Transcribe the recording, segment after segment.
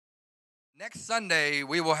Next Sunday,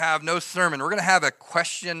 we will have no sermon. We're going to have a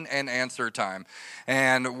question and answer time.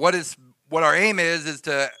 And what our aim is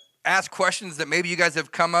to ask questions that maybe you guys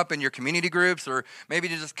have come up in your community groups, or maybe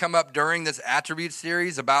to just come up during this attribute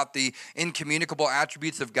series about the incommunicable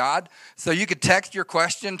attributes of God. So you could text your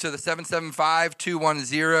question to the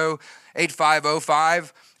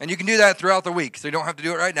 775-210-8505, and you can do that throughout the week. So you don't have to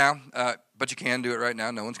do it right now. But you can do it right now.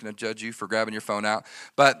 No one's going to judge you for grabbing your phone out.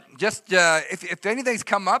 But just if anything's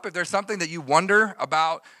come up, if there's something that you wonder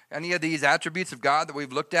about any of these attributes of God that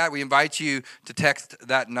we've looked at, we invite you to text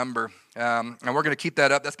that number. And we're going to keep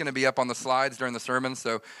that up. That's going to be up on the slides during the sermon,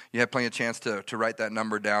 so you have plenty of chance to write that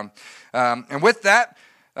number down. And with that,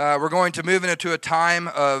 we're going to move into a time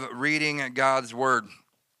of reading God's Word.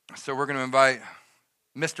 So we're going to invite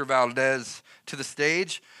Mr. Valdez to the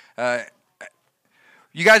stage.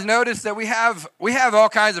 You guys notice that we have all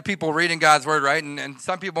kinds of people reading God's Word, right? And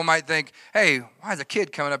some people might think, hey, why is a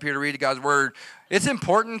kid coming up here to read God's Word? It's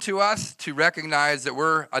important to us to recognize that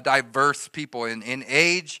we're a diverse people in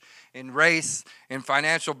age, in race, in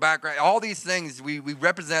financial background. All these things, we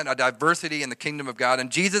represent a diversity in the kingdom of God.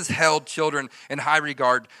 And Jesus held children in high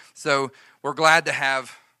regard. So we're glad to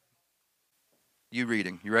have you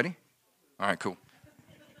reading. You ready? All right, cool.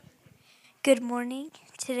 Good morning.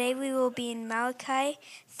 Today we will be in Malachi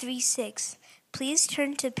 3:6. Please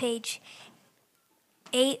turn to page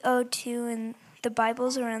 802 in the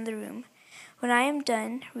Bibles around the room. When I am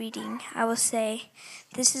done reading, I will say,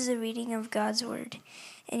 "This is a reading of God's Word,"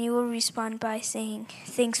 and you will respond by saying,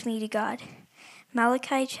 "Thanks be to God."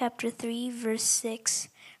 Malachi chapter 3, verse 6.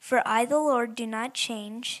 For I, the Lord, do not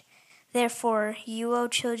change. Therefore, you, O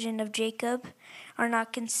children of Jacob, are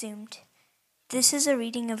not consumed. This is a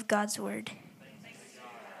reading of God's Word.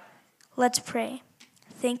 Let's pray.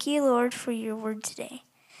 Thank you, Lord, for your word today.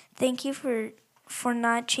 Thank you for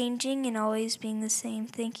not changing and always being the same.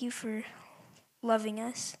 Thank you for loving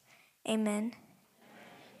us. Amen.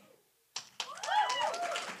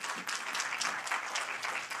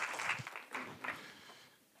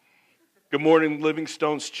 Good morning, Living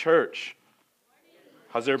Stones Church.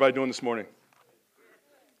 How's everybody doing this morning?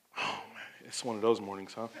 Oh, man, it's one of those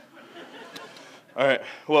mornings, huh? All right.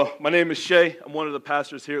 Well, my name is Shay. I'm one of the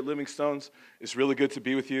pastors here at Living Stones. It's really good to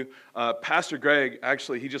be with you. Pastor Greg,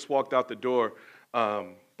 actually, he just walked out the door,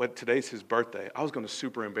 but today's his birthday. I was going to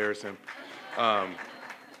super embarrass him,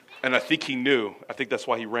 and I think he knew. I think that's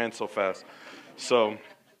why he ran so fast. So,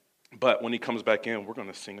 but when he comes back in, we're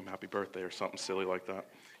going to sing him happy birthday or something silly like that.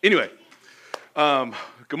 Anyway,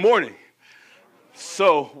 good morning.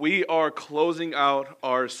 So we are closing out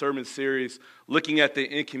our sermon series looking at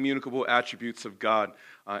the incommunicable attributes of God.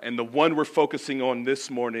 And the one we're focusing on this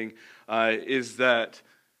morning is that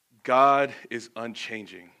God is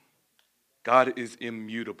unchanging. God is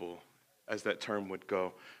immutable, as that term would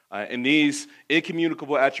go. And these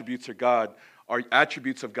incommunicable attributes of God are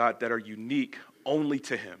attributes of God that are unique only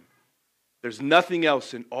to Him. There's nothing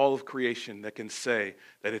else in all of creation that can say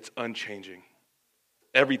that it's unchanging.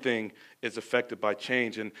 Everything is affected by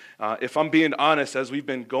change. And if I'm being honest, as we've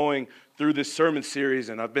been going through this sermon series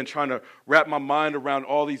and I've been trying to wrap my mind around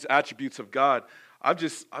all these attributes of God,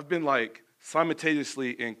 I've been like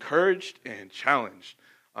simultaneously encouraged and challenged.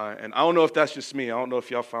 And I don't know if that's just me. I don't know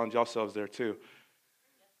if y'all found yourselves there too.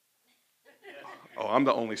 Oh, I'm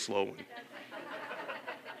the only slow one.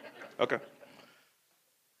 Okay.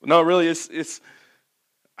 No, really, it's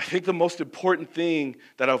I think the most important thing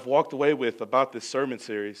that I've walked away with about this sermon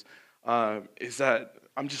series is that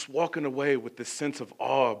I'm just walking away with this sense of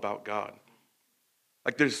awe about God.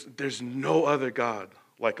 Like there's no other God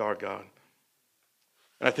like our God.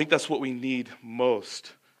 And I think that's what we need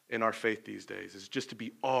most in our faith these days, is just to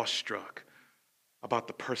be awestruck about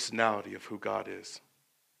the personality of who God is.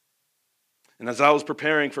 And as I was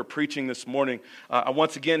preparing for preaching this morning, I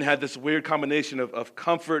once again had this weird combination of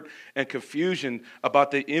comfort and confusion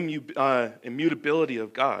about the immutability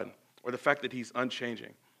of God, or the fact that He's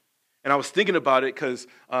unchanging. And I was thinking about it because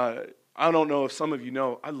I don't know if some of you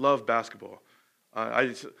know, I love basketball.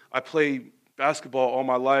 I played basketball all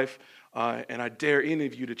my life, and I dare any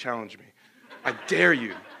of you to challenge me. I dare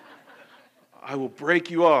you. I will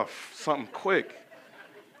break you off something quick.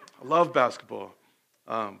 I love basketball.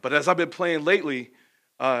 But as I've been playing lately,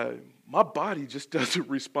 my body just doesn't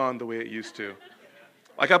respond the way it used to.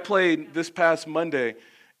 Like I played this past Monday,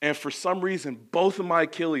 and for some reason, both of my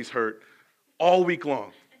Achilles hurt all week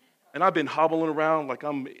long. And I've been hobbling around like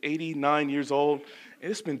I'm 89 years old,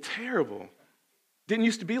 and it's been terrible. Didn't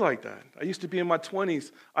used to be like that. I used to be in my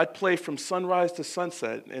 20s. I'd play from sunrise to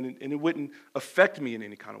sunset, and it wouldn't affect me in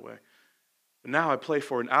any kind of way. But now I play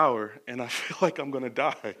for an hour, and I feel like I'm going to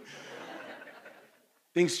die.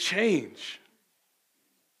 things change.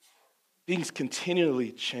 Things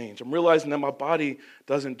continually change. I'm realizing that my body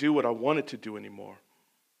doesn't do what I want it to do anymore.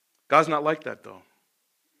 God's not like that, though.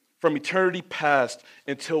 From eternity past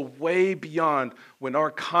until way beyond when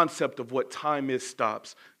our concept of what time is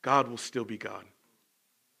stops, God will still be God.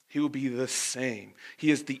 He will be the same.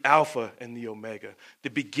 He is the Alpha and the Omega, the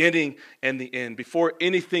beginning and the end. Before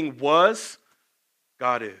anything was,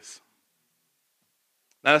 God is.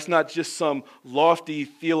 Now, that's not just some lofty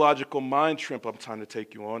theological mind trip I'm trying to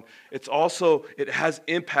take you on. It has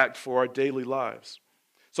impact for our daily lives.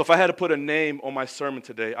 So if I had to put a name on my sermon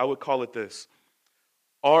today, I would call it this: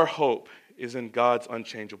 Our hope is in God's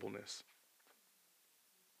unchangeableness.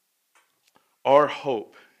 Our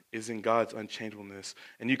hope is in God's unchangeableness.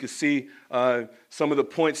 And you can see some of the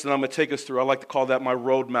points that I'm going to take us through. I like to call that my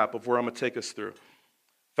roadmap of where I'm going to take us through.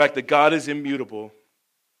 The fact that God is immutable.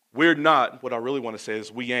 We're not. What I really want to say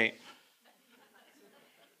is we ain't.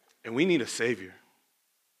 And we need a Savior.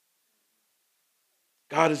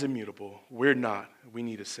 God is immutable. We're not. We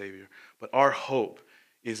need a Savior. But our hope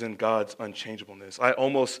is in God's unchangeableness. I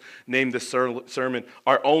almost named this sermon,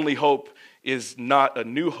 Our Only Hope is Not a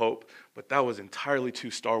New Hope, but that was entirely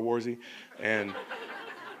too Star Warsy, and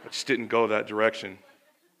I just didn't go that direction.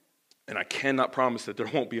 And I cannot promise that there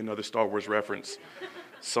won't be another Star Wars reference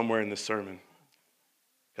somewhere in this sermon,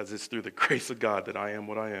 because it's through the grace of God that I am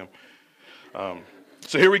what I am.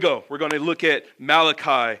 So here we go. We're going to look at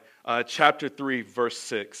Malachi chapter 3, verse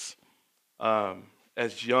 6.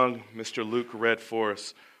 As young Mr. Luke read for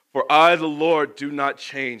us. For I, the Lord, do not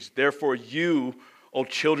change. Therefore you, O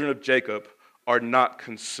children of Jacob, are not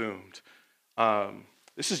consumed.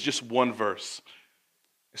 This is just one verse.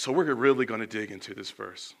 So we're really going to dig into this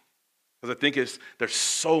verse, because I think there's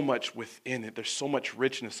so much within it. There's so much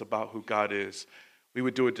richness about who God is. We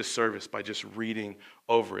would do a disservice by just reading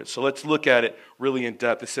over it. So let's look at it really in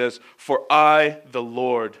depth. It says, for I, the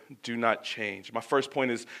Lord, do not change. My first point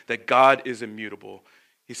is that God is immutable.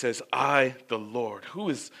 He says, I, the Lord. Who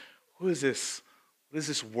is this? What does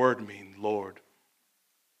this word mean, Lord?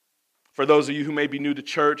 For those of you who may be new to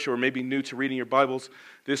church or maybe new to reading your Bibles,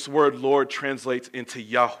 this word Lord translates into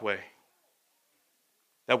Yahweh.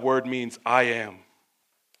 That word means I am.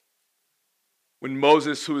 When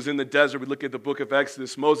Moses, who is in the desert, we look at the book of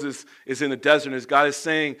Exodus, Moses is in the desert, and as God is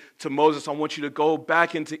saying to Moses, I want you to go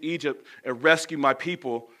back into Egypt and rescue my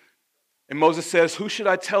people. And Moses says, who should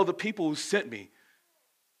I tell the people who sent me?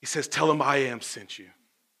 He says, tell them I am sent you.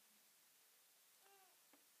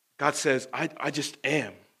 God says, I just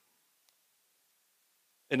am.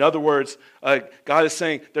 In other words, God is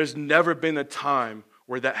saying there's never been a time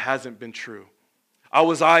where that hasn't been true.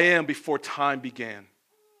 I am before time began.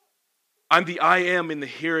 I'm the I am in the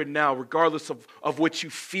here and now, regardless of what you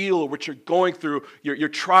feel or what you're going through, your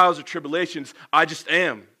trials or tribulations, I just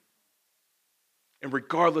am. And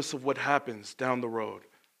regardless of what happens down the road,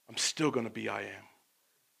 I'm still going to be I am.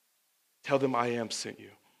 Tell them I am sent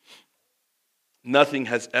you. Nothing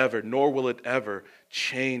has ever, nor will it ever,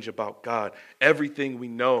 change about God. Everything we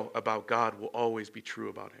know about God will always be true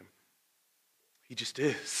about him. He just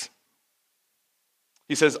is.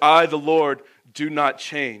 He says, I, the Lord, do not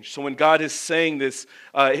change. So when God is saying this,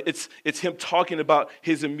 it's him talking about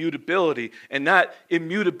his immutability. And that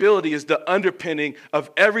immutability is the underpinning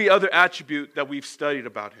of every other attribute that we've studied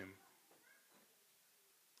about him.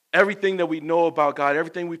 Everything that we know about God,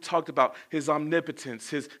 everything we've talked about, his omnipotence,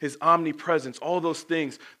 his omnipresence, all those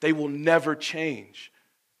things, they will never change.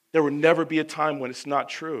 There will never be a time when it's not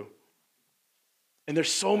true. And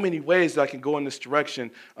there's so many ways that I can go in this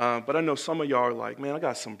direction, but I know some of y'all are like, man, I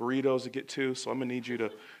got some burritos to get to, so I'm going to need you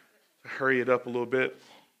to hurry it up a little bit.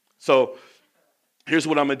 So here's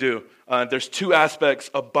what I'm going to do. There's two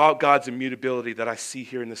aspects about God's immutability that I see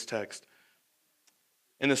here in this text.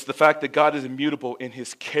 And it's the fact that God is immutable in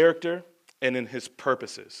his character and in his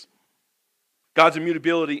purposes. God's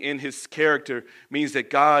immutability in his character means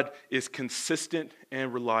that God is consistent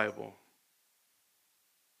and reliable.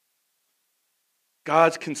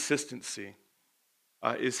 God's consistency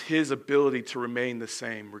is his ability to remain the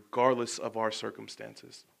same regardless of our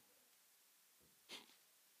circumstances.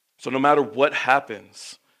 So no matter what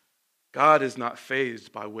happens, God is not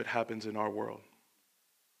fazed by what happens in our world.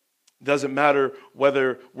 It doesn't matter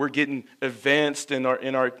whether we're getting advanced in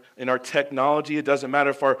our technology. It doesn't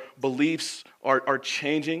matter if our beliefs are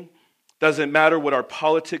changing. It doesn't matter what our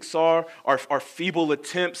politics are, our feeble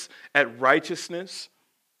attempts at righteousness.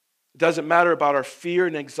 It doesn't matter about our fear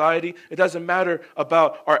and anxiety. It doesn't matter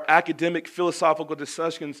about our academic philosophical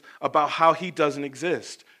discussions about how he doesn't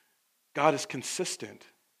exist. God is consistent.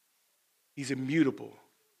 He's immutable.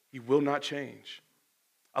 He will not change.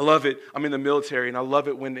 I love it. I'm in the military, and I love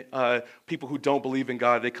it when people who don't believe in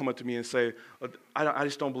God, they come up to me and say, I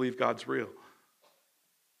just don't believe God's real.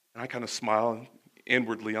 And I kind of smile, and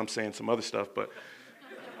inwardly I'm saying some other stuff, but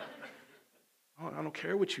I don't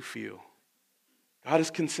care what you feel. God is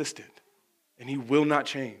consistent, and he will not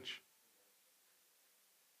change.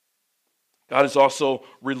 God is also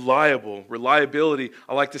reliable. Reliability,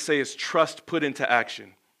 I like to say, is trust put into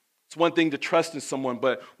action. It's one thing to trust in someone,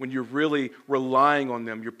 but when you're really relying on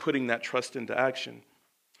them, you're putting that trust into action.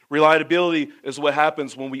 Reliability is what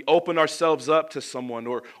happens when we open ourselves up to someone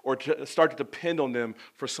or start to depend on them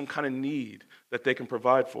for some kind of need that they can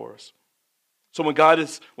provide for us. So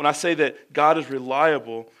when I say that God is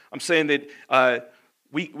reliable, I'm saying that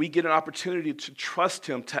we get an opportunity to trust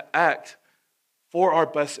him to act for our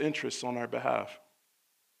best interests on our behalf.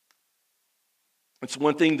 It's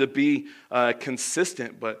one thing to be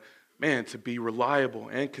consistent, but man, to be reliable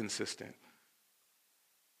and consistent,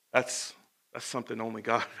 that's something only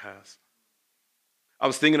God has. I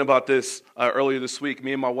was thinking about this earlier this week.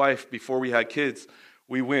 Me and my wife, before we had kids,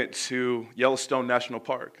 we went to Yellowstone National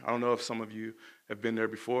Park. I don't know if some of you have been there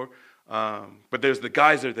before, but there's the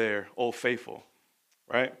geyser there, Old Faithful,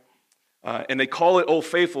 right? And they call it Old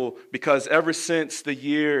Faithful because ever since the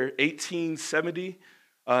year 1870,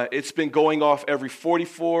 it's been going off every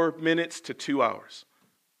 44 minutes to 2 hours.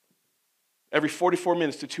 Every 44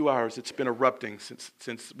 minutes to 2 hours, it's been erupting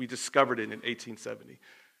since we discovered it in 1870.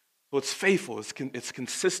 So it's faithful, it's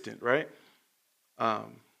consistent, right?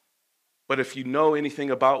 But if you know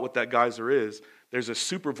anything about what that geyser is, there's a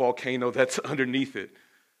super volcano that's underneath it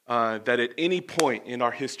that at any point in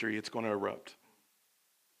our history, it's going to erupt.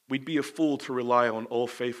 We'd be a fool to rely on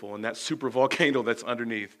Old Faithful and that super volcano that's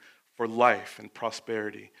underneath for life and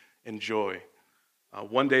prosperity and joy.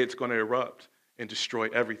 One day it's going to erupt and destroy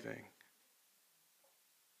everything.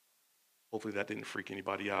 Hopefully that didn't freak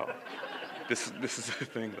anybody out. This is the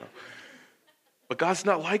thing, though. But God's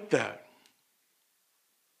not like that.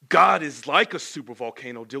 God is like a super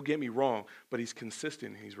volcano, don't get me wrong, but he's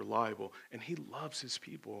consistent, and he's reliable, and he loves his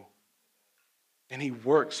people. And he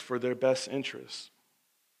works for their best interests.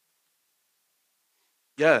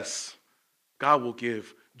 Yes, God will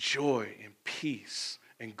give joy and peace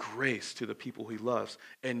and grace to the people he loves.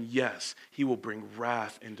 And yes, he will bring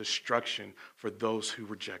wrath and destruction for those who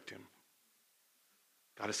reject him.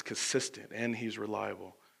 God is consistent and he's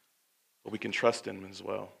reliable, but we can trust in him as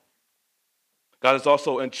well. God is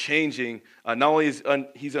also unchanging. Not only is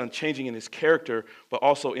he's unchanging in his character, but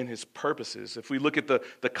also in his purposes. If we look at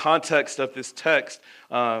the context of this text,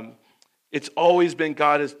 it's always been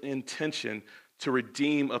God's intention to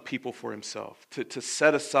redeem a people for himself, to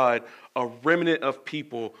set aside a remnant of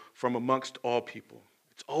people from amongst all people.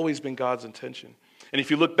 It's always been God's intention. And if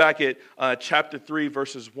you look back at chapter 3,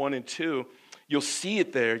 verses 1 and 2, you'll see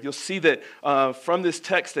it there. You'll see that from this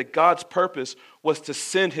text that God's purpose was to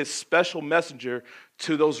send his special messenger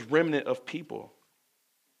to those remnant of people.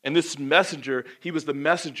 And this messenger, he was the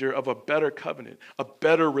messenger of a better covenant, a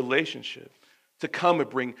better relationship, to come and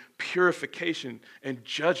bring purification and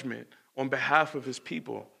judgment on behalf of his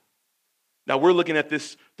people. Now, we're looking at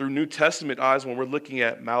this through New Testament eyes when we're looking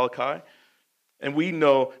at Malachi, and we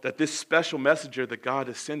know that this special messenger that God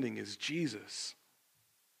is sending is Jesus.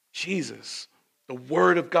 Jesus, the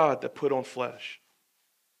Word of God that put on flesh,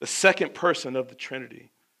 the second person of the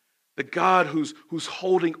Trinity, the God who's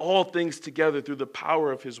holding all things together through the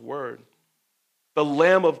power of his Word, the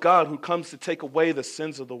Lamb of God who comes to take away the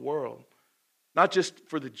sins of the world. Not just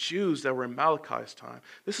for the Jews that were in Malachi's time.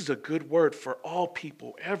 This is a good word for all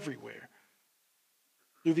people everywhere.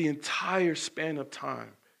 Through the entire span of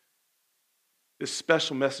time, this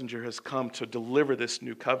special messenger has come to deliver this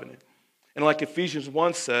new covenant. And like Ephesians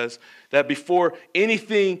 1 says, that before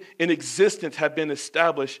anything in existence had been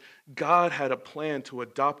established, God had a plan to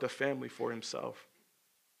adopt a family for himself.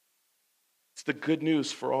 It's the good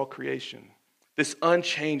news for all creation. This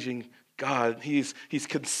unchanging God, he's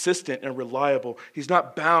consistent and reliable. He's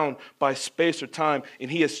not bound by space or time,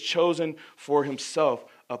 and he has chosen for himself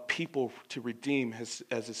a people to redeem as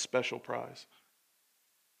his special prize.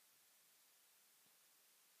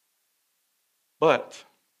 But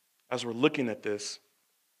as we're looking at this,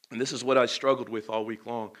 and this is what I struggled with all week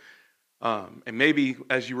long, and maybe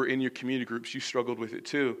as you were in your community groups, you struggled with it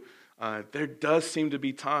too, there does seem to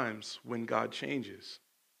be times when God changes.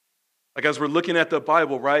 Like as we're looking at the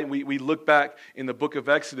Bible, right, we look back in the book of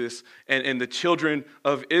Exodus, and the children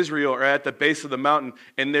of Israel are at the base of the mountain,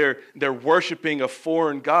 and they're worshiping a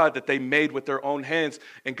foreign god that they made with their own hands.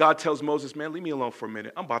 And God tells Moses, man, leave me alone for a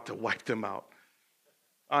minute. I'm about to wipe them out.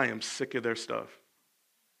 I am sick of their stuff.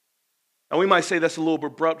 And we might say that's a little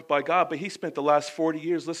abrupt by God, but he spent the last 40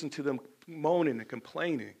 years listening to them moaning and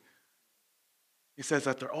complaining. He says,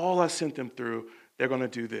 after all I sent them through, they're going to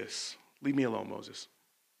do this. Leave me alone, Moses.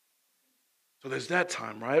 So there's that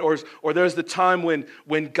time, right? Or there's the time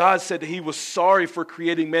when God said that he was sorry for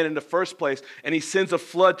creating man in the first place, and he sends a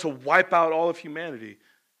flood to wipe out all of humanity,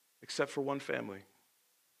 except for one family.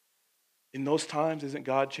 In those times, isn't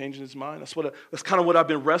God changing his mind? That's kind of what I've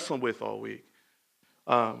been wrestling with all week.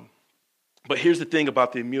 But here's the thing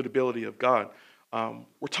about the immutability of God.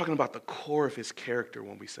 We're talking about the core of his character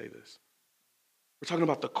when we say this. We're talking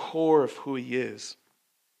about the core of who he is.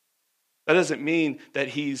 That doesn't mean that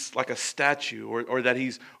he's like a statue or that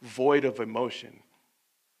he's void of emotion.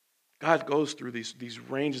 God goes through these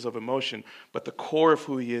ranges of emotion, but the core of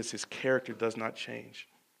who he is, his character, does not change.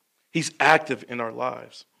 He's active in our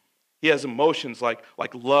lives. He has emotions like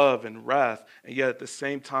love and wrath, and yet at the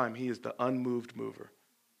same time, he is the unmoved mover.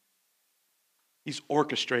 He's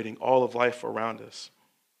orchestrating all of life around us.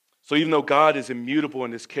 So even though God is immutable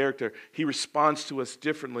in his character, he responds to us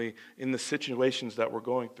differently in the situations that we're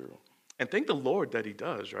going through. And thank the Lord that he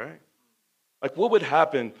does, right? Like, what would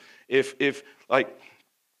happen if like, I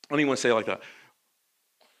don't even want to say it like that.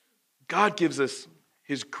 God gives us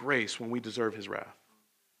his grace when we deserve his wrath.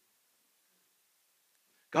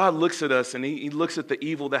 God looks at us and he looks at the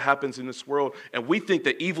evil that happens in this world, and we think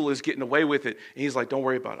that evil is getting away with it. And he's like, don't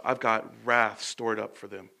worry about it. I've got wrath stored up for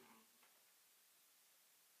them.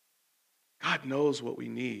 God knows what we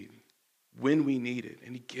need, when we need it,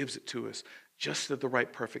 and he gives it to us just at the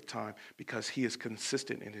right perfect time because he is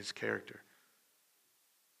consistent in his character.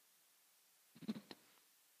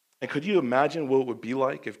 And could you imagine what it would be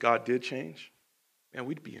like if God did change? Man,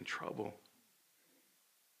 we'd be in trouble.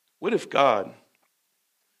 What if God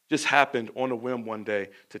just happened on a whim one day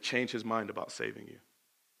to change his mind about saving you?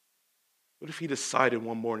 What if he decided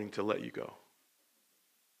one morning to let you go?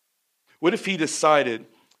 What if he decided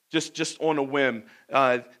just on a whim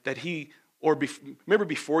that he, remember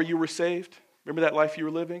before you were saved? Remember that life you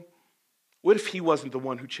were living? What if he wasn't the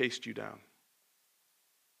one who chased you down?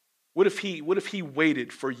 What if he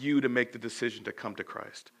waited for you to make the decision to come to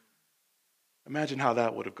Christ? Imagine how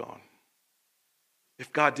that would have gone.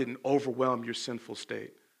 If God didn't overwhelm your sinful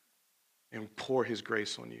state and pour his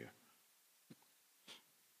grace on you.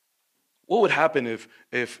 What would happen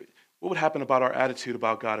what would happen about our attitude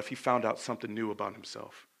about God if he found out something new about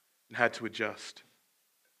himself and had to adjust?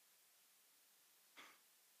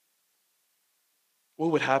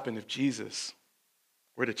 What would happen if Jesus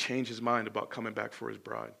were to change his mind about coming back for his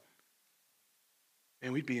bride?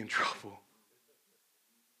 Man, we'd be in trouble.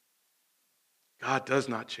 God does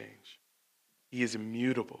not change. He is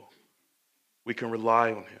immutable. We can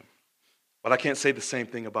rely on him. But I can't say the same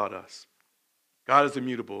thing about us. God is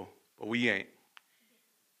immutable, but we ain't.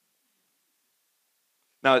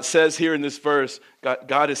 Now it says here in this verse,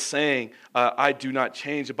 God is saying, I do not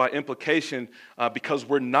change. And by implication, because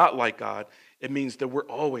we're not like God, it means that we're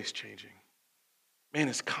always changing. Man,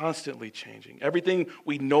 it's constantly changing. Everything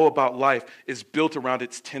we know about life is built around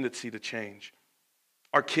its tendency to change.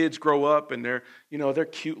 Our kids grow up and they're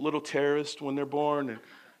cute little terrorists when they're born, and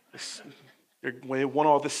they want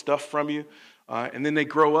all this stuff from you. And then they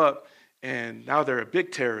grow up and now they're a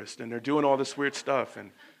big terrorist and they're doing all this weird stuff.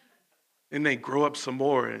 And then they grow up some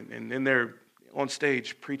more and then they're on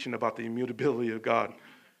stage preaching about the immutability of God.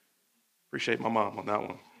 Appreciate my mom on that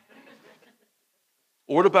one.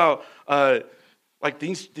 Or what about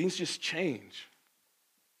things just change?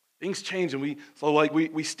 Things change, and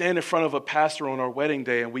we stand in front of a pastor on our wedding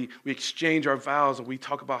day, and we exchange our vows, and we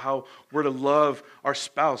talk about how we're to love our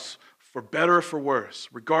spouse for better or for worse,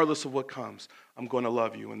 regardless of what comes. I'm going to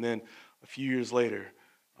love you. And then a few years later,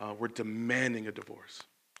 we're demanding a divorce.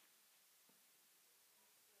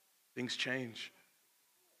 Things change.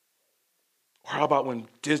 Or how about when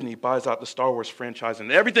Disney buys out the Star Wars franchise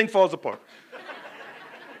and everything falls apart?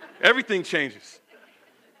 Everything changes.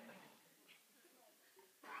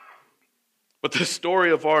 But the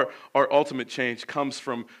story of our ultimate change comes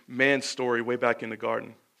from man's story way back in the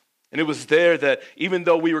garden. And it was there that even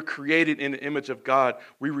though we were created in the image of God,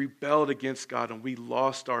 we rebelled against God and we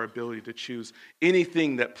lost our ability to choose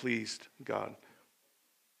anything that pleased God.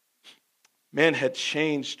 Man had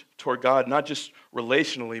changed toward God, not just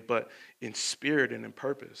relationally, but in spirit and in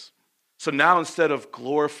purpose. So now instead of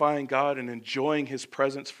glorifying God and enjoying his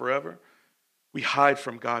presence forever, we hide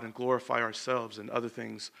from God and glorify ourselves and other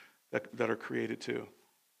things that are created too.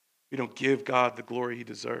 We don't give God the glory he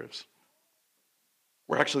deserves.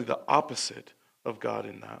 We're actually the opposite of God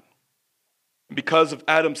in that. Because of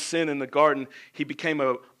Adam's sin in the garden, he became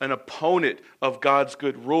an opponent of God's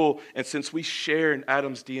good rule. And since we share in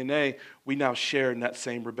Adam's DNA, we now share in that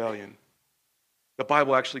same rebellion. The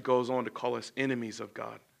Bible actually goes on to call us enemies of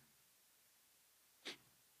God.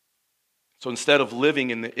 So instead of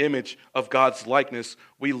living in the image of God's likeness,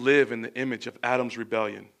 we live in the image of Adam's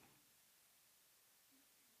rebellion.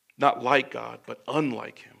 Not like God, but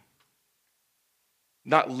unlike him.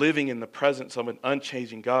 Not living in the presence of an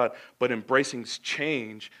unchanging God, but embracing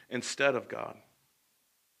change instead of God.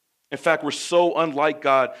 In fact, we're so unlike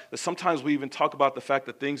God that sometimes we even talk about the fact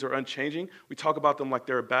that things are unchanging. We talk about them like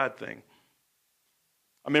they're a bad thing.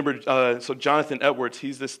 I remember, so Jonathan Edwards,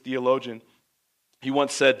 he's this theologian. He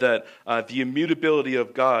once said that the immutability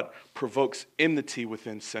of God provokes enmity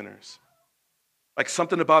within sinners. Like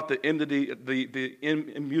something about the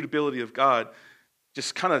immutability of God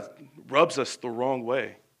just kind of rubs us the wrong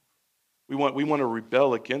way. We want to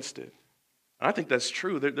rebel against it. And I think that's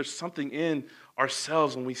true. There's something in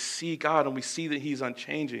ourselves when we see God and we see that he's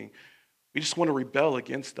unchanging. We just want to rebel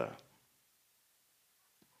against that.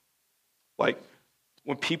 Like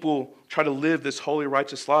when people try to live this holy,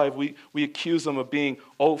 righteous life, we accuse them of being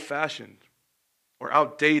old-fashioned or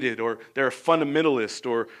outdated, or they're a fundamentalist,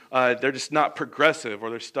 or they're just not progressive, or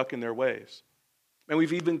they're stuck in their ways. And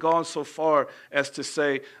we've even gone so far as to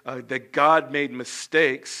say that God made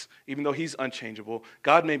mistakes, even though he's unchangeable.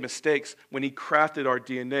 God made mistakes when he crafted our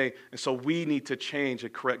DNA, and so we need to change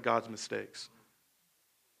and correct God's mistakes.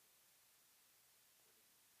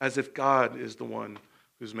 As if God is the one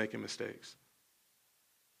who's making mistakes.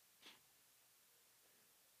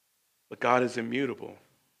 But God is immutable.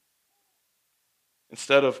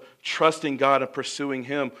 Instead of trusting God and pursuing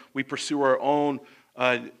him, we pursue our own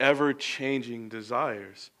ever-changing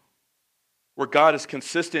desires. Where God is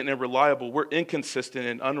consistent and reliable, we're inconsistent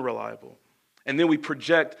and unreliable. And then we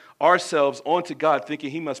project ourselves onto God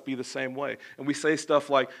thinking he must be the same way. And we say stuff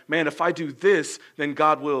like, man, if I do this, then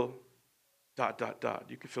God will ...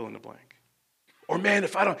 You can fill in the blank. Or man,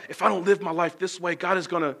 if I don't live my life this way, God is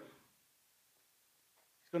going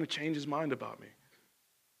to change his mind about me.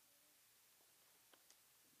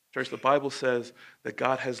 Church, the Bible says that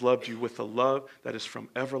God has loved you with a love that is from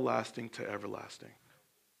everlasting to everlasting.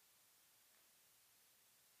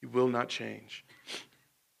 He will not change.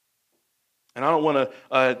 And I don't want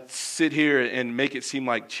to sit here and make it seem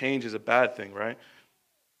like change is a bad thing, right?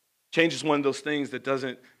 Change is one of those things that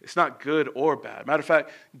it's not good or bad. Matter of fact,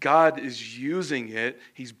 God is using it.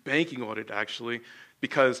 He's banking on it, actually,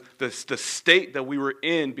 because the state that we were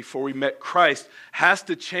in before we met Christ has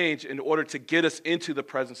to change in order to get us into the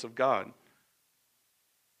presence of God.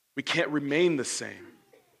 We can't remain the same.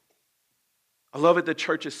 I love it that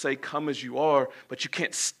churches say, come as you are, but you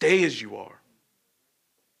can't stay as you are.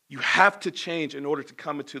 You have to change in order to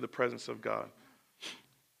come into the presence of God.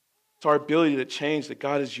 It's our ability to change that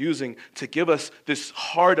God is using to give us this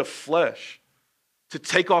heart of flesh, to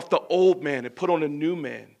take off the old man and put on a new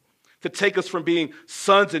man, to take us from being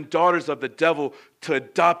sons and daughters of the devil to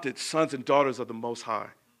adopted sons and daughters of the Most High.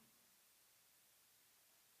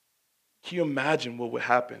 Can you imagine what would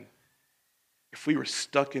happen if we were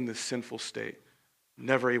stuck in this sinful state,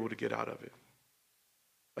 never able to get out of it?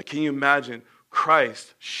 Like, can you imagine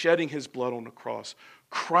Christ shedding his blood on the cross,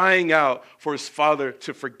 crying out for his Father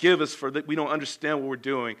to forgive us for that we don't understand what we're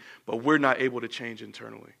doing, but we're not able to change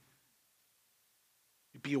internally?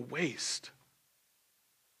 It'd be a waste.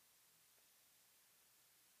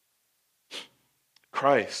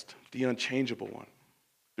 Christ, the unchangeable one,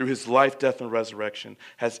 through his life, death, and resurrection,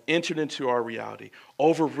 has entered into our reality,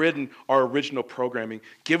 overridden our original programming,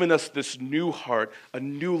 given us this new heart, a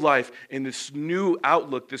new life, and this new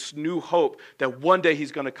outlook, this new hope that one day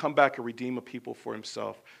he's going to come back and redeem a people for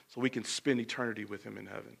himself so we can spend eternity with him in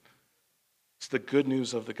heaven. It's the good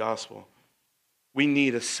news of the gospel. We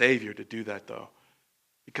need a Savior to do that, though,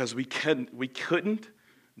 because we couldn't,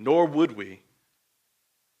 nor would we,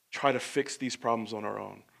 try to fix these problems on our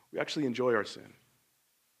own. We actually enjoy our sin.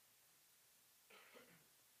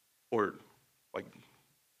 Or,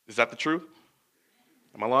 is that the truth?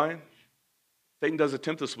 Am I lying? Satan doesn't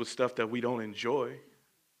tempt us with stuff that we don't enjoy.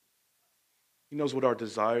 He knows what our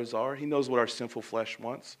desires are. He knows what our sinful flesh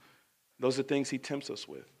wants. Those are things he tempts us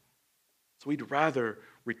with. So we'd rather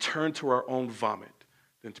return to our own vomit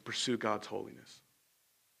than to pursue God's holiness.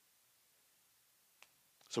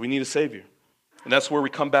 So we need a Savior. And that's where we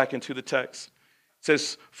come back into the text. It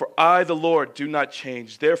says, "For I, the Lord, do not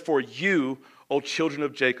change. Therefore you, O children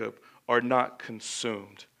of Jacob, are not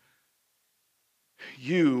consumed."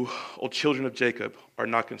 You, O children of Jacob, are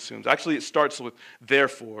not consumed. Actually, it starts with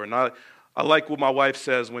therefore. And I like what my wife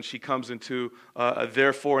says when she comes into a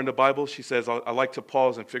therefore in the Bible. She says, I like to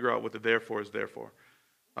pause and figure out what the therefore is there for.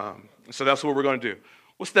 So that's what we're going to do.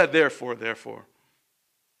 What's that therefore?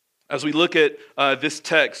 As we look at this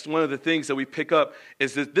text, one of the things that we pick up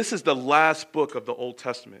is that this is the last book of the Old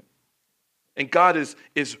Testament. And God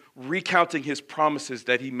is recounting his promises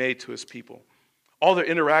that he made to his people. All the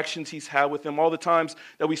interactions he's had with them, all the times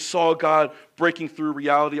that we saw God breaking through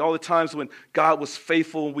reality, all the times when God was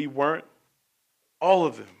faithful and we weren't, all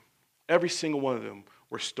of them, every single one of them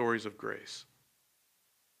were stories of grace.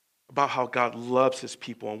 About how God loves his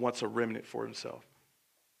people and wants a remnant for himself.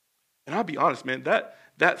 And I'll be honest, man,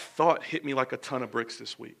 that thought hit me like a ton of bricks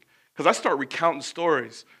this week. Because I start recounting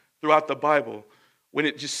stories throughout the Bible when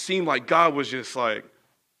it just seemed like God was just like,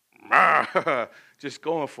 just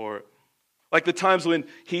going for it. Like the times when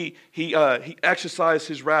he exercised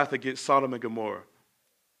his wrath against Sodom and Gomorrah,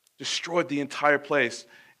 destroyed the entire place,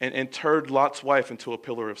 and turned Lot's wife into a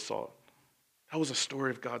pillar of salt. That was a story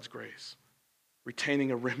of God's grace, retaining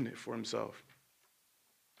a remnant for himself.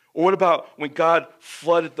 Or what about when God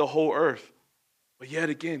flooded the whole earth, but yet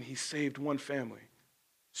again he saved one family?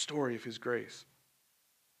 Story of his grace.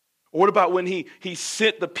 Or what about when he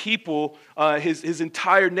sent the people, his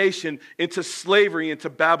entire nation, into slavery, into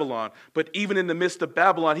Babylon? But even in the midst of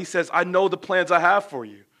Babylon, he says, I know the plans I have for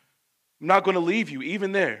you. I'm not going to leave you,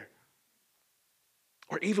 even there.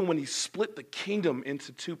 Or even when he split the kingdom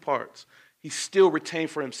into two parts, he still retained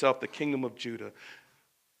for himself the kingdom of Judah.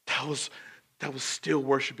 That was still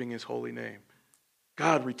worshiping his holy name.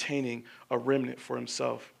 God retaining a remnant for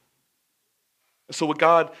himself. And so what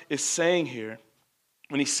God is saying here,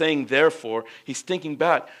 when he's saying therefore, he's thinking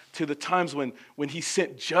back to the times when he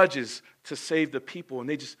sent judges to save the people and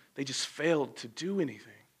they just failed to do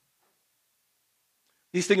anything.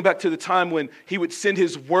 He's thinking back to the time when he would send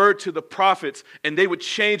his word to the prophets and they would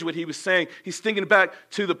change what he was saying. He's thinking back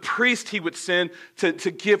to the priest he would send to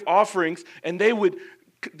give offerings and they would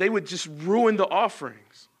just ruin the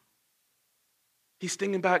offerings. He's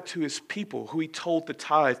thinking back to his people who he told the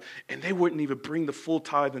tithe and they wouldn't even bring the full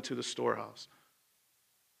tithe into the storehouse.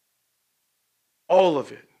 All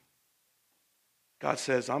of it. God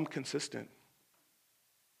says, I'm consistent.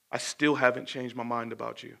 I still haven't changed my mind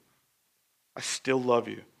about you. I still love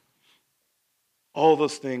you. All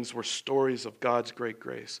those things were stories of God's great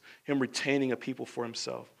grace, him retaining a people for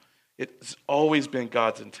himself. It's always been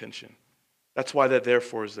God's intention. That's why that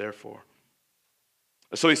therefore is therefore.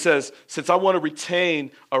 So he says, since I want to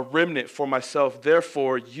retain a remnant for myself,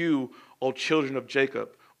 therefore you, O children of Jacob,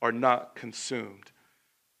 are not consumed.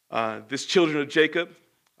 This children of Jacob,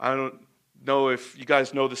 I don't know if you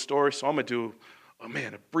guys know the story, so I'm going to do,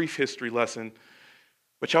 a brief history lesson.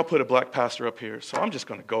 But y'all put a black pastor up here, so I'm just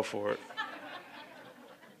going to go for it.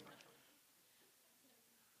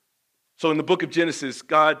 So in the book of Genesis,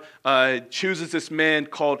 God chooses this man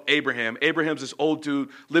called Abraham. Abraham's this old dude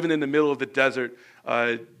living in the middle of the desert,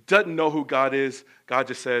 doesn't know who God is. God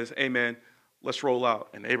just says, amen, let's roll out.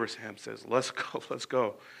 And Abraham says, let's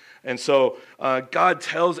go. And so God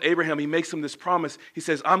tells Abraham, he makes him this promise. He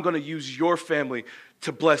says, I'm going to use your family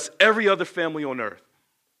to bless every other family on earth.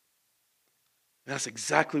 And that's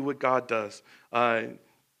exactly what God does.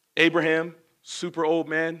 Abraham, super old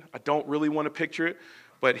man. I don't really want to picture it,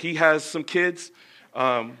 but he has some kids.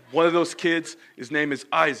 One of those kids, his name is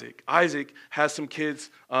Isaac. Isaac has some kids.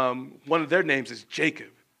 One of their names is Jacob.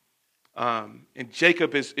 And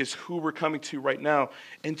Jacob is who we're coming to right now.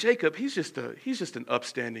 And Jacob, he's just an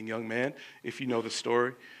upstanding young man, if you know the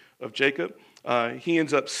story of Jacob. He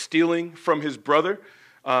ends up stealing from his brother,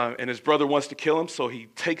 and his brother wants to kill him, so he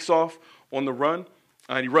takes off on the run,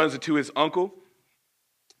 and he runs into his uncle.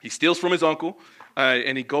 He steals from his uncle,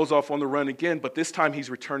 and he goes off on the run again, but this time he's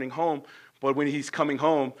returning home. But when he's coming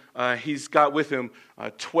home, he's got with him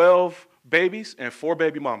 12 babies and 4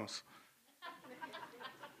 baby mamas.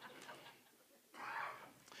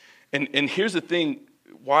 And here's the thing,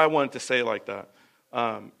 why I wanted to say it like that.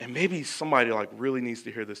 And maybe somebody really needs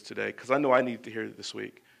to hear this today, because I know I needed to hear it this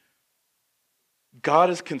week. God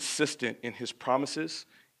is consistent in his promises,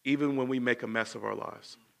 even when we make a mess of our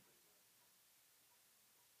lives.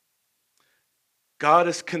 God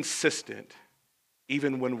is consistent,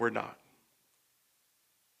 even when we're not.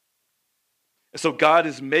 And so God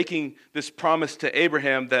is making this promise to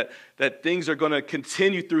Abraham that things are going to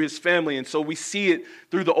continue through his family. And so we see it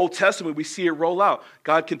through the Old Testament. We see it roll out.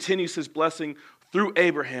 God continues his blessing through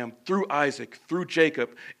Abraham, through Isaac, through Jacob,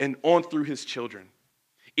 and on through his children.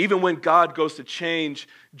 Even when God goes to change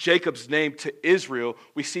Jacob's name to Israel,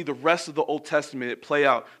 we see the rest of the Old Testament play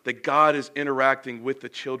out, that God is interacting with the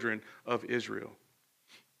children of Israel.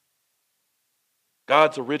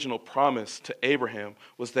 God's original promise to Abraham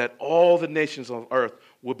was that all the nations on earth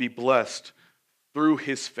would be blessed through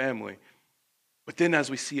his family. But then as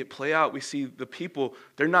we see it play out, we see the people,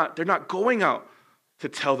 they're not going out to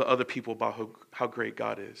tell the other people about how great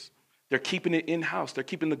God is. They're keeping it in-house. They're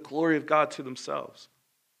keeping the glory of God to themselves.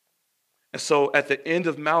 And so at the end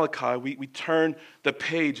of Malachi, we turn the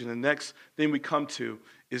page, and the next thing we come to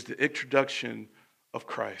is the introduction of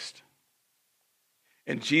Christ.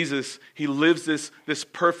 And Jesus, he lives this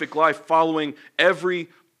perfect life following every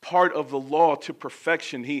part of the law to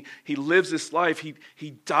perfection. He lives this life. He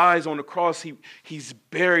dies on the cross. He's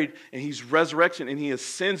buried, and he's resurrected, and he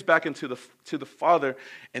ascends back into the Father.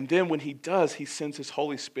 And then when he does, he sends his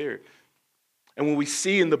Holy Spirit. And what we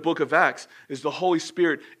see in the book of Acts is the Holy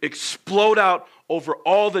Spirit explode out over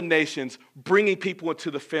all the nations, bringing people into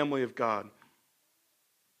the family of God,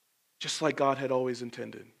 just like God had always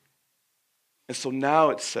intended. And so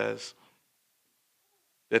now it says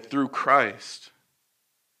that through Christ,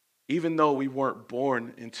 even though we weren't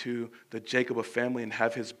born into the Jacob family and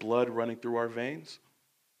have his blood running through our veins,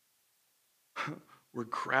 we're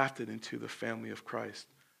grafted into the family of Christ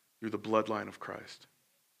through the bloodline of Christ,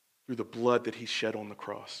 through the blood that he shed on the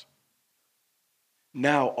cross.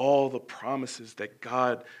 Now all the promises that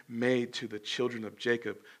God made to the children of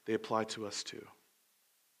Jacob, they apply to us too.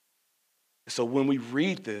 So when we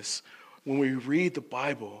read this, when we read the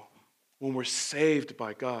Bible, when we're saved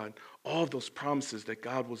by God, all of those promises that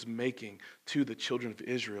God was making to the children of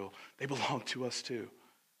Israel, they belong to us too.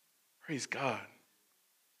 Praise God.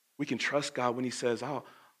 We can trust God when he says, I'll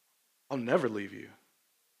never leave you.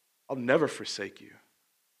 I'll never forsake you.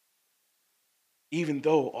 Even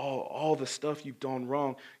though all the stuff you've done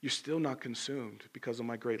wrong, you're still not consumed because of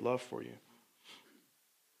my great love for you.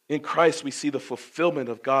 In Christ, we see the fulfillment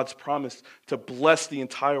of God's promise to bless the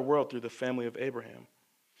entire world through the family of Abraham.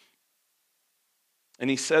 And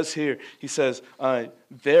he says here,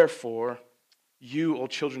 therefore, you, O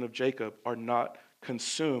children of Jacob, are not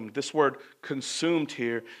consumed. This word consumed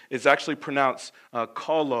here is actually pronounced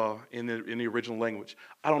kala in the original language.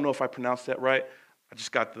 I don't know if I pronounced that right. I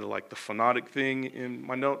just got the phonetic thing in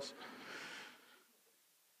my notes.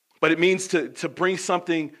 But it means to bring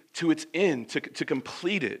something to its end, to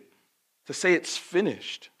complete it, to say it's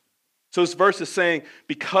finished. So this verse is saying,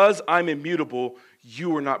 because I'm immutable,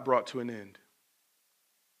 you are not brought to an end.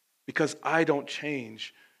 Because I don't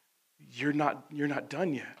change, you're not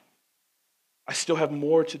done yet. I still have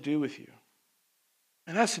more to do with you.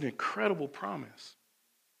 And that's an incredible promise.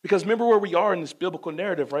 Because remember where we are in this biblical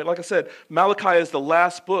narrative, right? Like I said, Malachi is the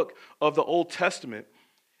last book of the Old Testament.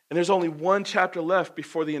 And there's only one chapter left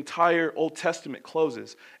before the entire Old Testament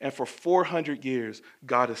closes. And for 400 years,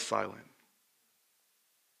 God is silent.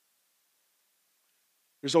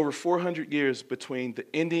 There's over 400 years between the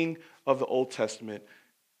ending of the Old Testament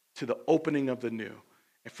to the opening of the New.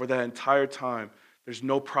 And for that entire time, there's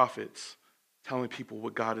no prophets telling people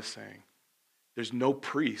what God is saying. There's no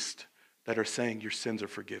priests that are saying your sins are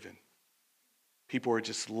forgiven. People are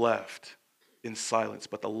just left in silence.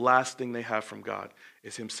 But the last thing they have from God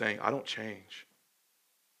is him saying, I don't change.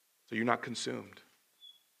 So you're not consumed.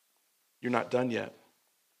 You're not done yet.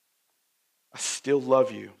 I still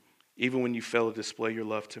love you, even when you fail to display your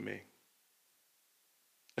love to me.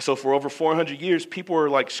 And so for over 400 years, people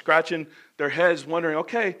are scratching their heads wondering,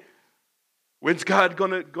 okay, when's God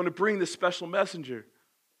going to bring this special messenger?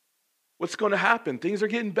 What's going to happen? Things are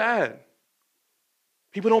getting bad.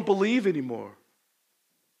 People don't believe anymore.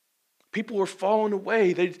 People are falling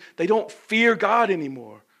away. They don't fear God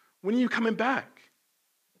anymore. When are you coming back?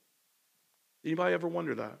 Anybody ever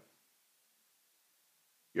wonder that?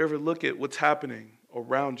 You ever look at what's happening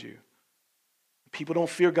around you? People don't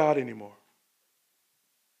fear God anymore.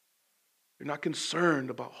 They're not concerned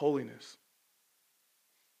about holiness.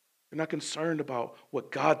 They're not concerned about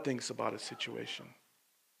what God thinks about a situation.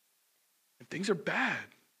 And things are bad.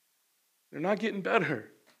 They're not getting better.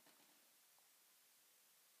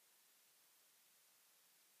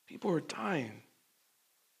 People are dying.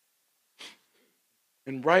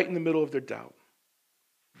 And right in the middle of their doubt,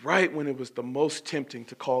 right when it was the most tempting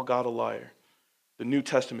to call God a liar, the New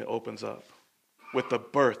Testament opens up with the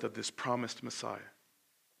birth of this promised Messiah.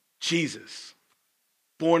 Jesus,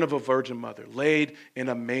 born of a virgin mother, laid in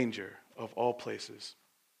a manger of all places.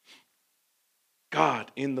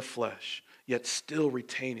 God in the flesh, yet still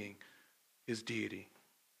retaining his deity.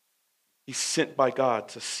 He's sent by God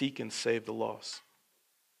to seek and save the lost.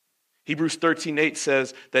 Hebrews 13:8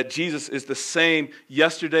 says that Jesus is the same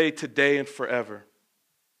yesterday, today, and forever.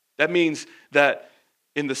 That means that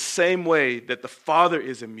in the same way that the Father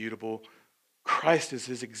is immutable, Christ is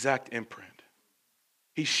his exact imprint.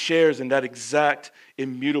 He shares in that exact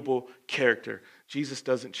immutable character. Jesus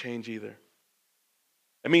doesn't change either.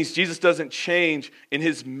 It means Jesus doesn't change in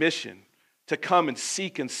his mission to come and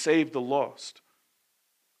seek and save the lost,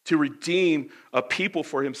 to redeem a people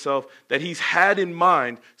for himself that he's had in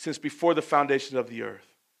mind since before the foundation of the earth.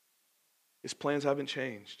 His plans haven't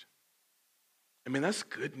changed. I mean, that's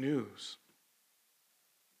good news.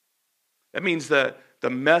 That means that the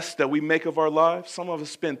mess that we make of our lives, some of us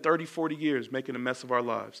spend 30, 40 years making a mess of our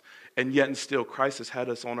lives, and yet and still Christ has had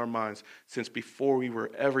us on our minds since before we were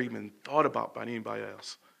ever even thought about by anybody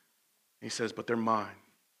else. And he says, but they're mine.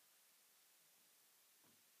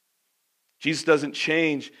 Jesus doesn't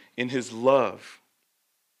change in his love.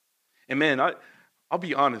 And man, I'll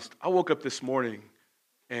be honest, I woke up this morning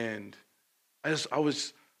and I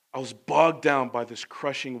was bogged down by this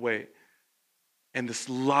crushing weight and this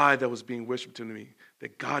lie that was being whispered to me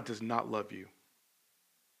that God does not love you.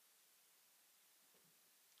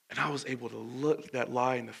 And I was able to look that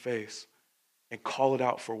lie in the face and call it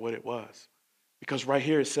out for what it was. Because right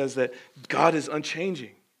here it says that God is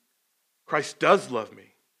unchanging. Christ does love me.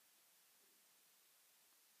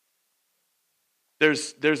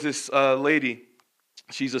 There's this lady,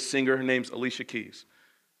 she's a singer, her name's Alicia Keys.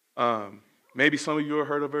 Maybe some of you have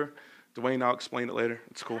heard of her. Dwayne, I'll explain it later.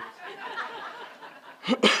 It's cool.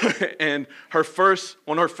 And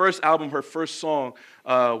on her first album, her first song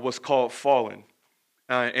was called Fallen.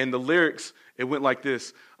 And the lyrics, it went like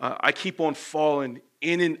this. I keep on falling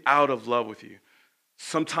in and out of love with you.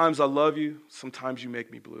 Sometimes I love you, sometimes you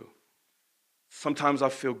make me blue. Sometimes I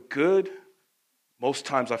feel good, most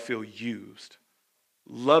times I feel used.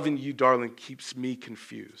 Loving you, darling, keeps me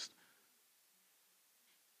confused.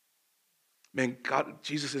 Man,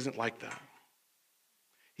 Jesus isn't like that.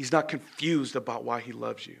 He's not confused about why he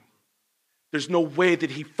loves you. There's no way that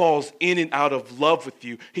he falls in and out of love with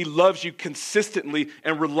you. He loves you consistently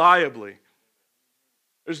and reliably.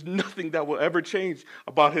 There's nothing that will ever change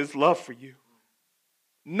about his love for you.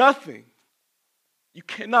 Nothing. You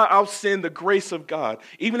cannot outsin the grace of God.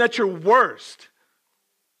 Even at your worst,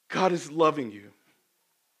 God is loving you.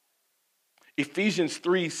 Ephesians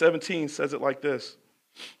 3:17 says it like this.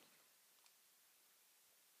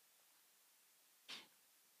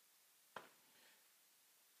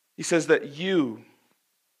 He says that you,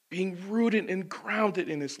 being rooted and grounded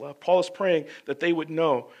in his love, Paul is praying that they would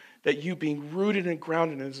know that you, being rooted and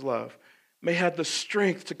grounded in his love, may have the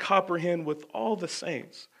strength to comprehend with all the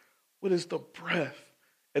saints what is the breadth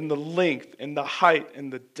and the length and the height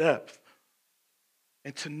and the depth,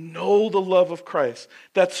 and to know the love of Christ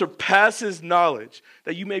that surpasses knowledge,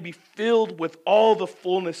 that you may be filled with all the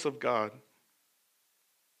fullness of God.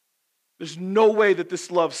 There's no way that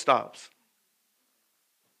this love stops.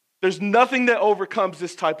 There's nothing that overcomes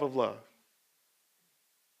this type of love.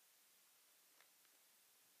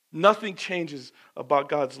 Nothing changes about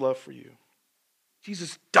God's love for you.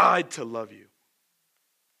 Jesus died to love you.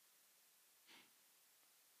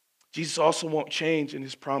 Jesus also won't change in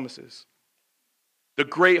his promises. The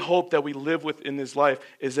great hope that we live with in this life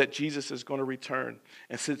is that Jesus is going to return.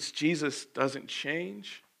 And since Jesus doesn't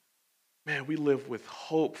change, man, we live with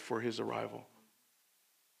hope for his arrival.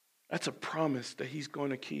 That's a promise that he's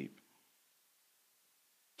going to keep.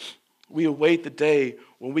 We await the day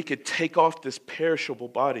when we could take off this perishable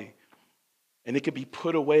body and it could be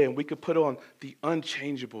put away and we could put on the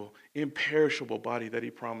unchangeable, imperishable body that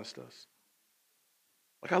he promised us.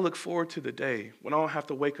 Like, I look forward to the day when I don't have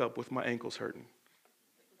to wake up with my ankles hurting.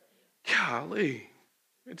 Golly,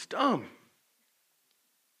 it's dumb.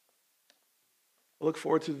 I look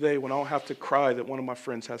forward to the day when I don't have to cry that one of my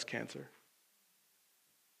friends has cancer.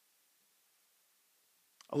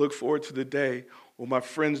 I look forward to the day when my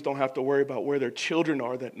friends don't have to worry about where their children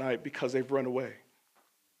are that night because they've run away.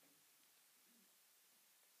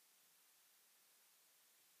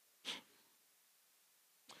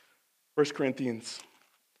 First Corinthians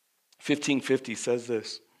 15:50 says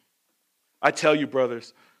this. I tell you,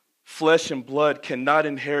 brothers, flesh and blood cannot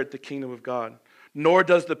inherit the kingdom of God, nor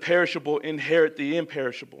does the perishable inherit the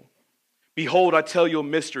imperishable. Behold, I tell you a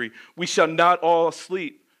mystery. We shall not all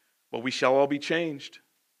sleep, but we shall all be changed.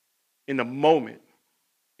 In a moment,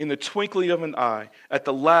 in the twinkling of an eye, at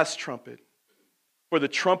the last trumpet. For the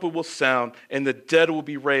trumpet will sound, and the dead will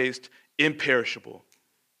be raised imperishable,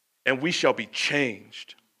 and we shall be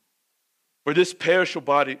changed. For this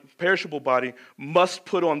perishable body must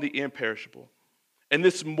put on the imperishable, and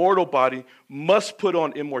this mortal body must put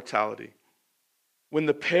on immortality. When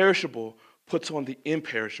the perishable puts on the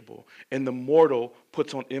imperishable, and the mortal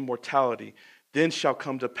puts on immortality, then shall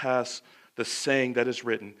come to pass the saying that is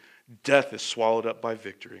written, death is swallowed up by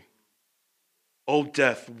victory. O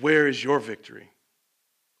death, where is your victory?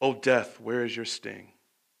 O death, where is your sting?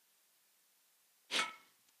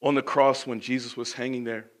 On the cross when Jesus was hanging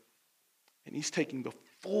there, and he's taking the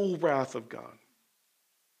full wrath of God.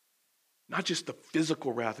 Not just the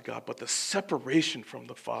physical wrath of God, but the separation from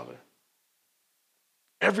the Father.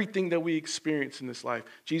 Everything that we experience in this life,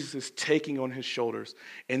 Jesus is taking on his shoulders.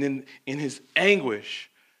 And then in his anguish,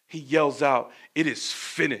 he yells out, "It is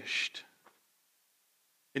finished."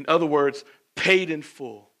 In other words, paid in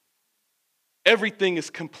full. Everything is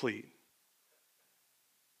complete.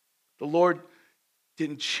 The Lord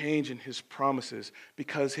didn't change in his promises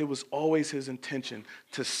because it was always his intention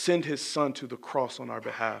to send his son to the cross on our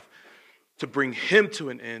behalf, to bring him to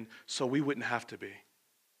an end so we wouldn't have to be.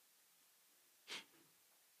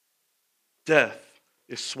 Death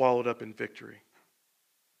is swallowed up in victory.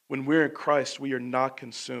 When we're in Christ, we are not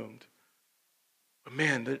consumed. But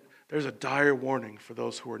man, there's a dire warning for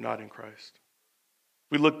those who are not in Christ.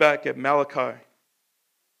 We look back at Malachi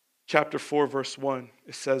chapter 4, verse 1.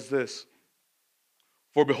 It says this,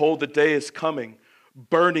 "For behold, the day is coming,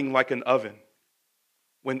 burning like an oven,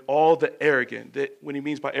 when all the arrogant," when he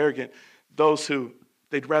means by arrogant, those who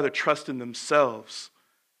they'd rather trust in themselves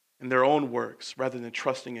and their own works rather than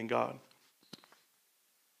trusting in God.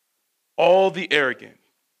 All the arrogant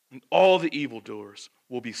and all the evildoers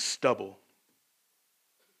will be stubble.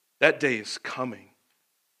 That day is coming.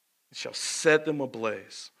 It shall set them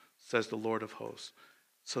ablaze, says the Lord of hosts,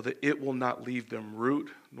 so that it will not leave them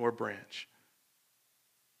root nor branch.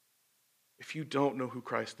 If you don't know who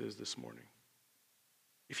Christ is this morning,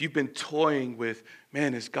 if you've been toying with,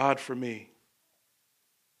 man, is God for me?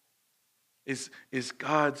 Is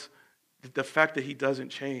God's, the fact that he doesn't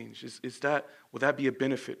change, will that be a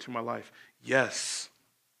benefit to my life? Yes.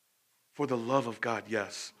 For the love of God,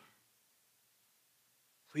 yes.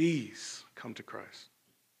 Please come to Christ.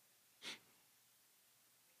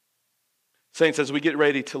 Saints, as we get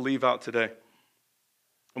ready to leave out today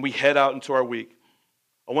and we head out into our week,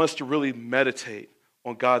 I want us to really meditate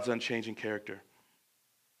on God's unchanging character.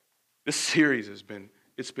 This series it's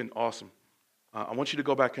been awesome. I want you to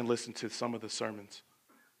go back and listen to some of the sermons.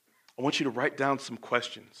 I want you to write down some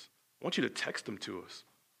questions. I want you to text them to us.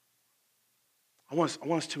 I want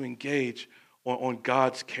us to engage on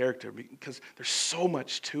God's character because there's so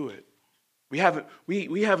much to it. We haven't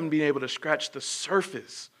been able to scratch the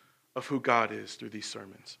surface of who God is through these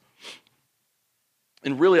sermons.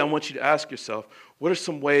 And really, I want you to ask yourself, what are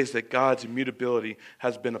some ways that God's immutability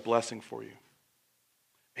has been a blessing for you?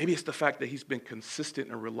 Maybe it's the fact that he's been consistent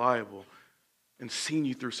and reliable and seen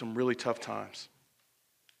you through some really tough times.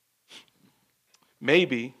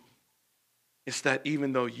 Maybe it's that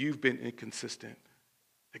even though you've been inconsistent,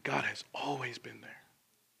 that God has always been there.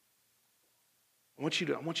 I want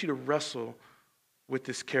you to wrestle with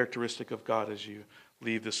this characteristic of God as you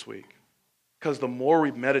leave this week. Because the more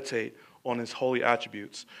we meditate on his holy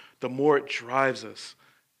attributes, the more it drives us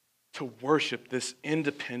to worship this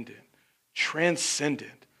independent,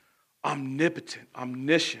 transcendent, omnipotent,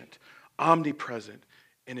 omniscient, omnipresent,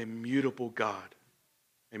 and immutable God.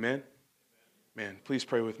 Amen? Man, please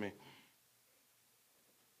pray with me.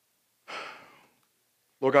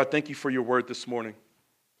 Lord God, thank you for your word this morning.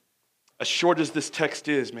 As short as this text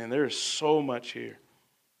is, man, there is so much here.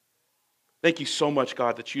 Thank you so much,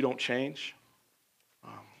 God, that you don't change.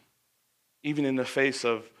 Even in the face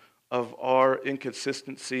of our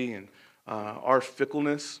inconsistency and our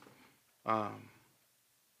fickleness,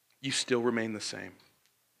 you still remain the same.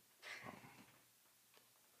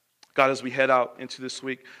 God, as we head out into this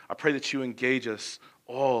week, I pray that you engage us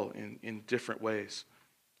all in different ways.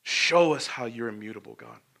 Show us how you're immutable,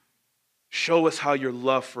 God. Show us how your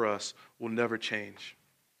love for us will never change.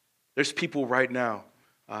 There's people right now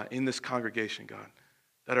in this congregation, God,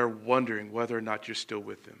 that are wondering whether or not you're still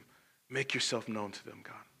with them. Make yourself known to them,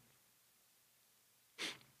 God.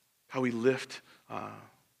 How I lift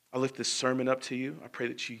this sermon up to you. I pray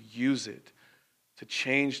that you use it to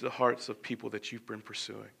change the hearts of people that you've been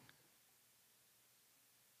pursuing.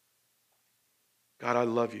 God, I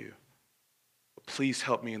love you. But please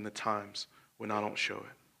help me in the times when I don't show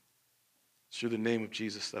it. It's through the name of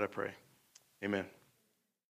Jesus that I pray. Amen.